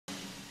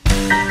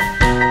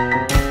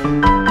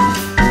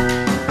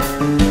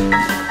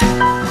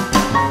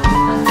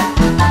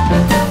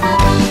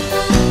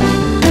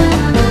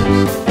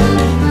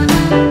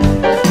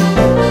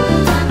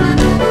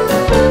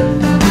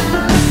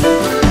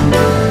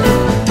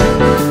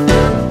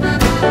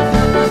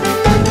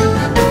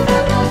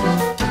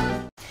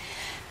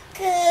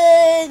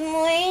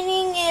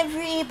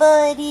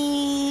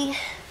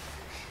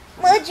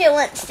Mojo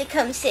wants to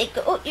come say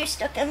good. Oh, you're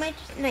stuck on my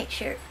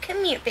nightshirt.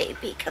 Come here,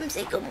 baby. Come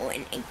say good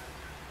morning. Good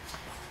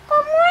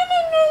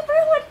morning,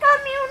 neighborhood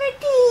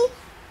community.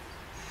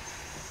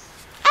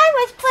 I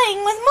was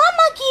playing with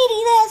Mama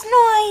Kitty last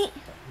night.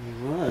 He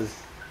was.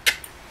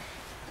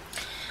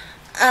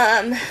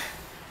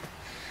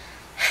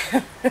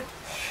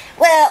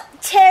 Well,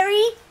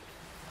 Terry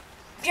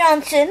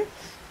Johnson,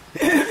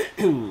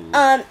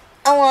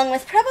 along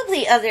with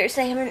probably others,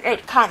 I haven't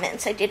read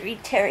comments, I did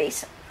read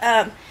Terry's,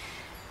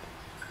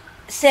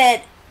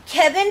 said,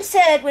 Kevin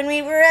said when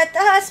we were at the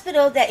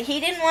hospital that he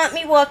didn't want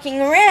me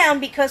walking around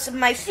because of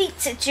my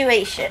feet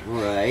situation.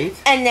 Right.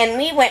 And then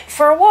we went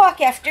for a walk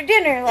after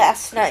dinner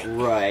last night.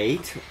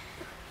 Right.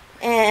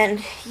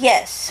 And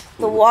yes,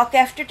 the walk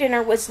after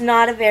dinner was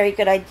not a very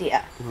good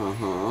idea.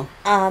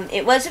 Uh-huh.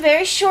 It was a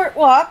very short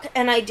walk,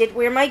 and I did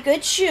wear my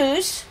good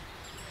shoes.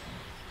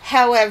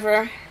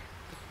 However,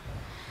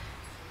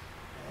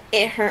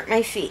 it hurt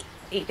my feet.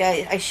 You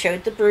guys, I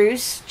showed the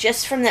bruise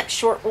just from that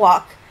short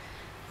walk.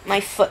 My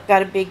foot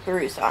got a big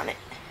bruise on it.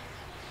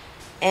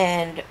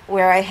 And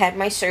where I had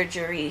my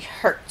surgery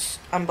hurts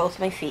on both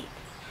my feet.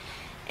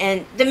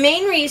 And the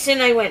main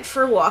reason I went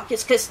for a walk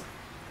is because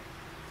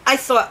I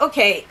thought,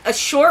 okay, a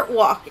short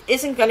walk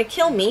isn't going to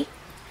kill me.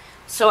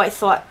 So I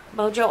thought,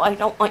 Mojo, I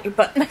don't want your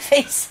butt in my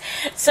face.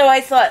 So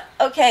I thought,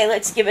 okay,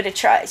 let's give it a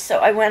try. So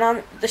I went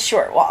on the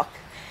short walk.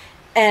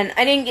 And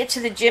I didn't get to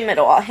the gym at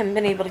all. I haven't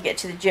been able to get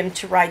to the gym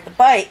to ride the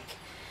bike.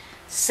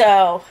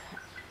 So,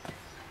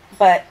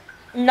 but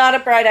not a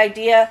bright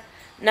idea.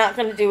 Not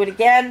going to do it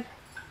again.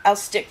 I'll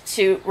stick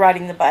to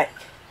riding the bike.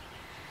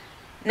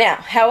 Now,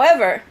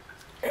 however,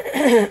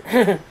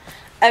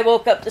 I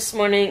woke up this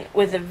morning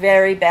with a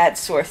very bad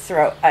sore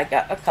throat. I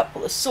got a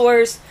couple of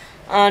sores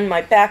on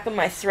my back of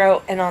my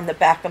throat and on the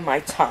back of my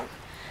tongue.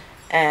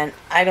 And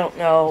I don't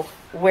know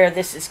where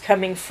this is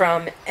coming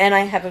from. And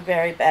I have a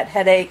very bad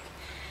headache.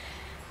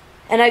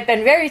 And I've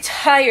been very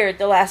tired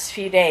the last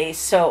few days,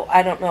 so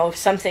I don't know if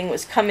something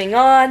was coming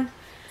on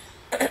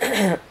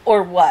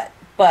or what.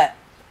 But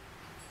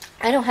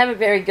I don't have a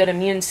very good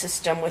immune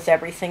system with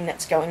everything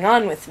that's going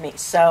on with me,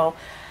 so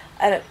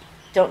I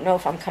don't know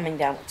if I'm coming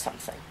down with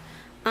something.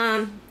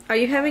 Are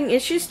you having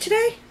issues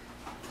today?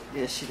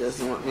 Yeah, she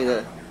doesn't want me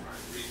to.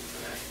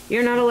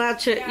 You're not allowed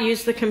to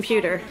use the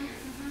computer.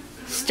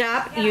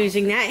 Stop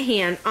using that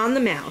hand on the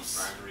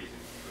mouse.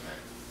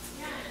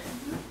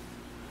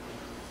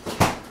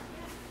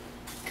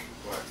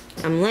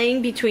 I'm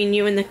laying between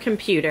you and the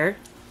computer.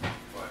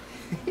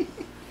 You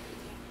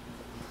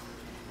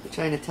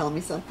trying to tell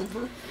me something,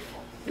 huh?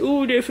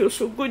 Oh, that feels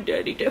so good,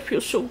 Daddy. That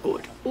feels so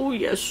good. Oh,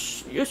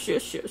 yes. Yes,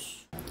 yes,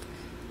 yes.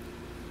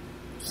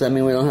 Does that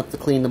mean we don't have to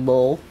clean the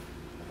bowl?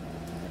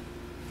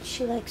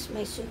 She likes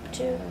my soup,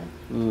 too.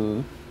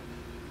 Mm.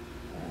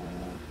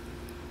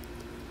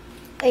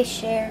 They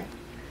share.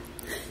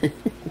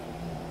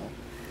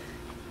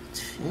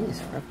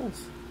 Jeez,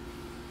 Freckles.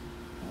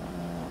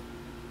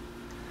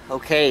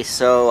 Okay,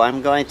 so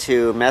I'm going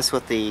to mess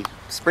with the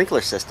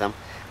sprinkler system.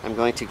 I'm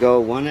going to go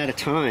one at a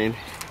time,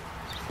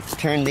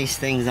 turn these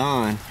things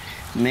on,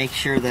 make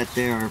sure that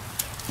they're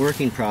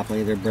working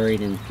properly. They're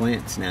buried in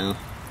plants now.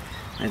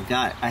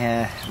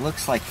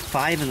 Looks like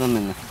 5 of them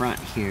in the front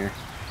here.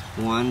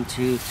 1,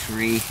 2,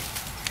 3,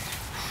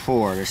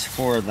 4. There's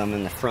 4 of them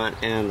in the front,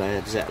 and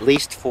there's at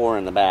least 4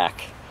 in the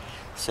back.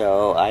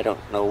 So I don't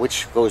know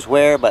which goes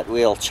where, but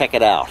we'll check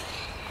it out.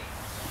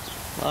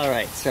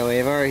 Alright, so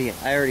I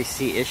already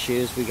see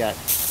issues. We got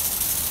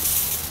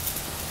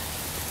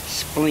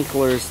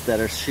sprinklers that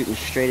are shooting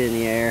straight in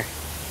the air.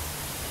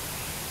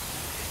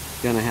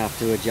 Gonna have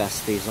to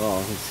adjust these all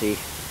and see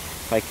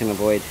if I can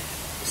avoid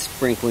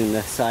sprinkling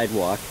the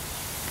sidewalk.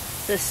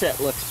 This set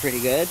looks pretty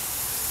good.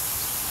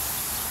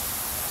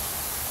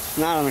 It's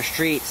not on the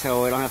street,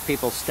 so we don't have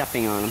people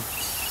stepping on them.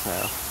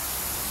 So,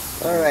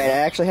 alright, I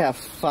actually have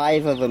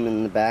 5 of them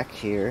in the back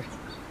here.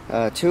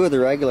 2 of the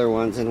regular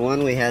ones, and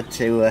one we had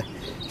to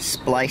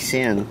splice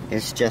in.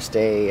 It's just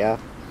a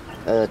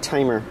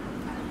timer.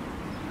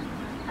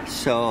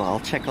 So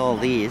I'll check all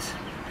these.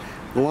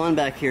 The lawn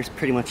back here is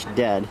pretty much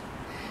dead,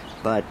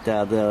 but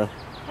the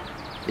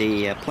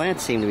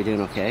plants seem to be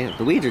doing okay.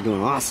 The weeds are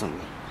doing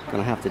awesome.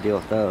 Gonna have to deal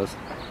with those.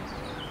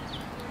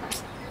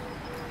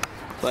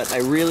 But I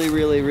really,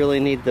 really, really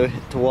need to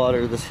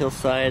water this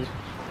hillside.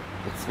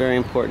 It's very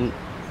important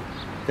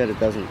that it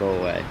doesn't go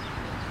away.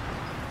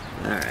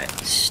 Alright,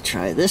 let's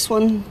try this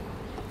one.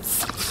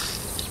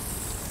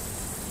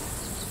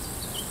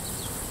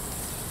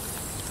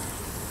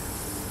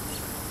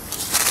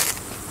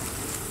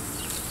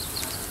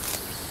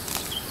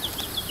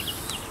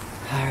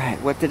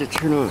 Alright, what did it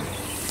turn on?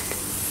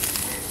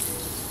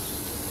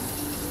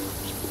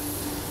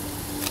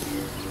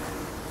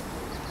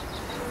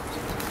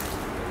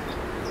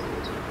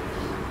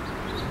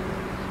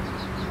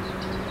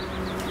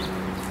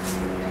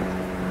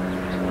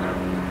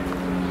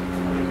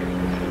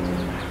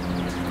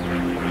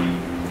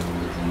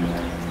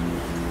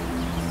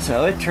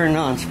 So it turned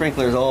on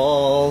sprinklers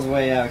all the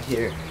way out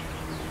here.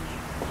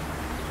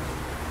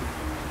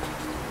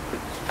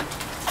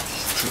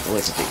 Let's take a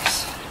look at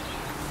these.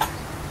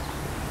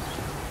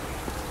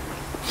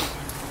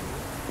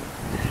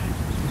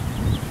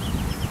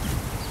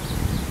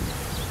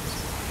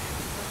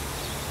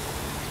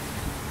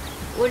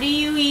 What are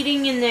you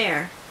eating in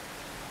there?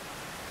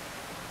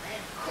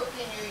 I'm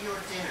cooking you your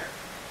dinner.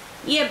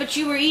 Yeah, but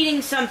you were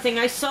eating something.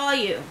 I saw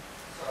you.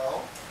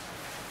 So?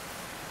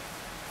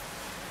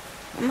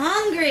 I'm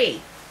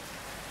hungry.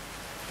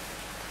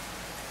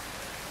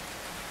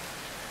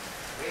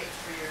 Wait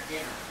for your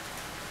dinner.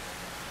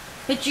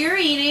 But you're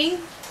eating.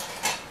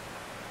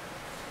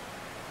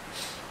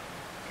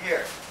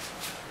 Here.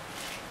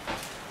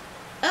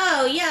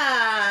 Oh,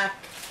 yuck.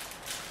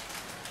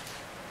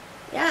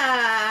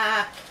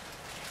 Yuck.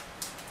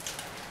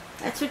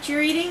 That's what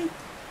you're eating?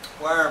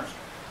 Worms.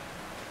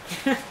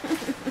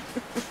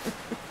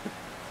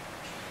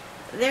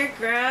 They're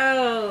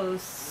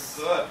gross.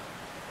 Good.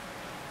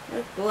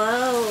 They're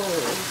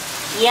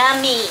gross.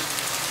 Yummy.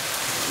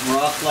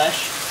 Raw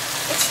flesh?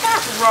 It's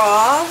not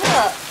raw.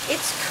 Look,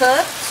 it's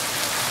cooked.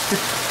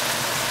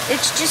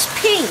 It's just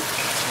pink.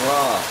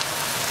 Raw.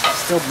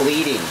 Still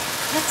bleeding.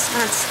 That's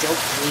not still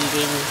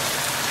bleeding.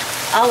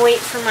 I'll wait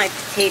for my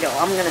potato.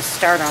 I'm going to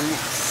start on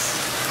this.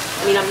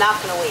 I mean, I'm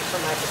not going to wait for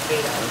my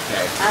potato.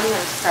 Okay. I'm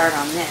going to start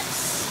on this.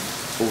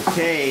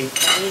 Okay.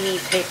 We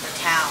need paper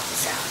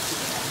towels out here.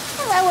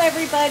 Hello,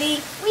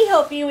 everybody. We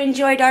hope you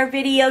enjoyed our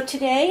video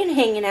today and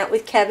hanging out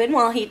with Kevin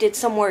while he did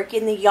some work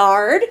in the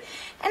yard.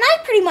 And I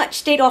pretty much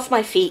stayed off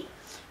my feet.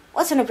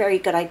 Wasn't a very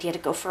good idea to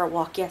go for a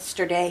walk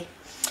yesterday.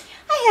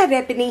 I have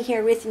Ebony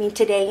here with me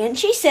today, and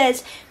she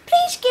says,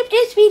 please give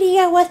this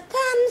video a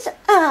thumbs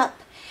up.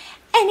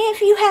 And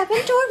if you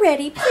haven't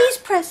already, please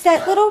press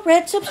that little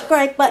red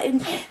subscribe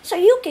button so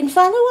you can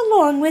follow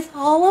along with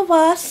all of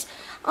us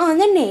on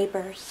the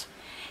neighbors.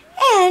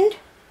 And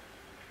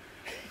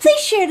please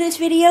share this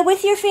video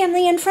with your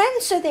family and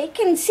friends so they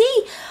can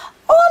see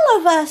all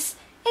of us,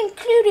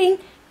 including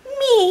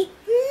me,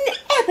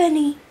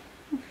 Ebony.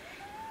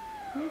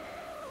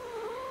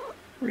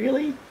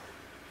 Really?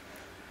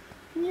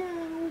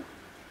 Meow.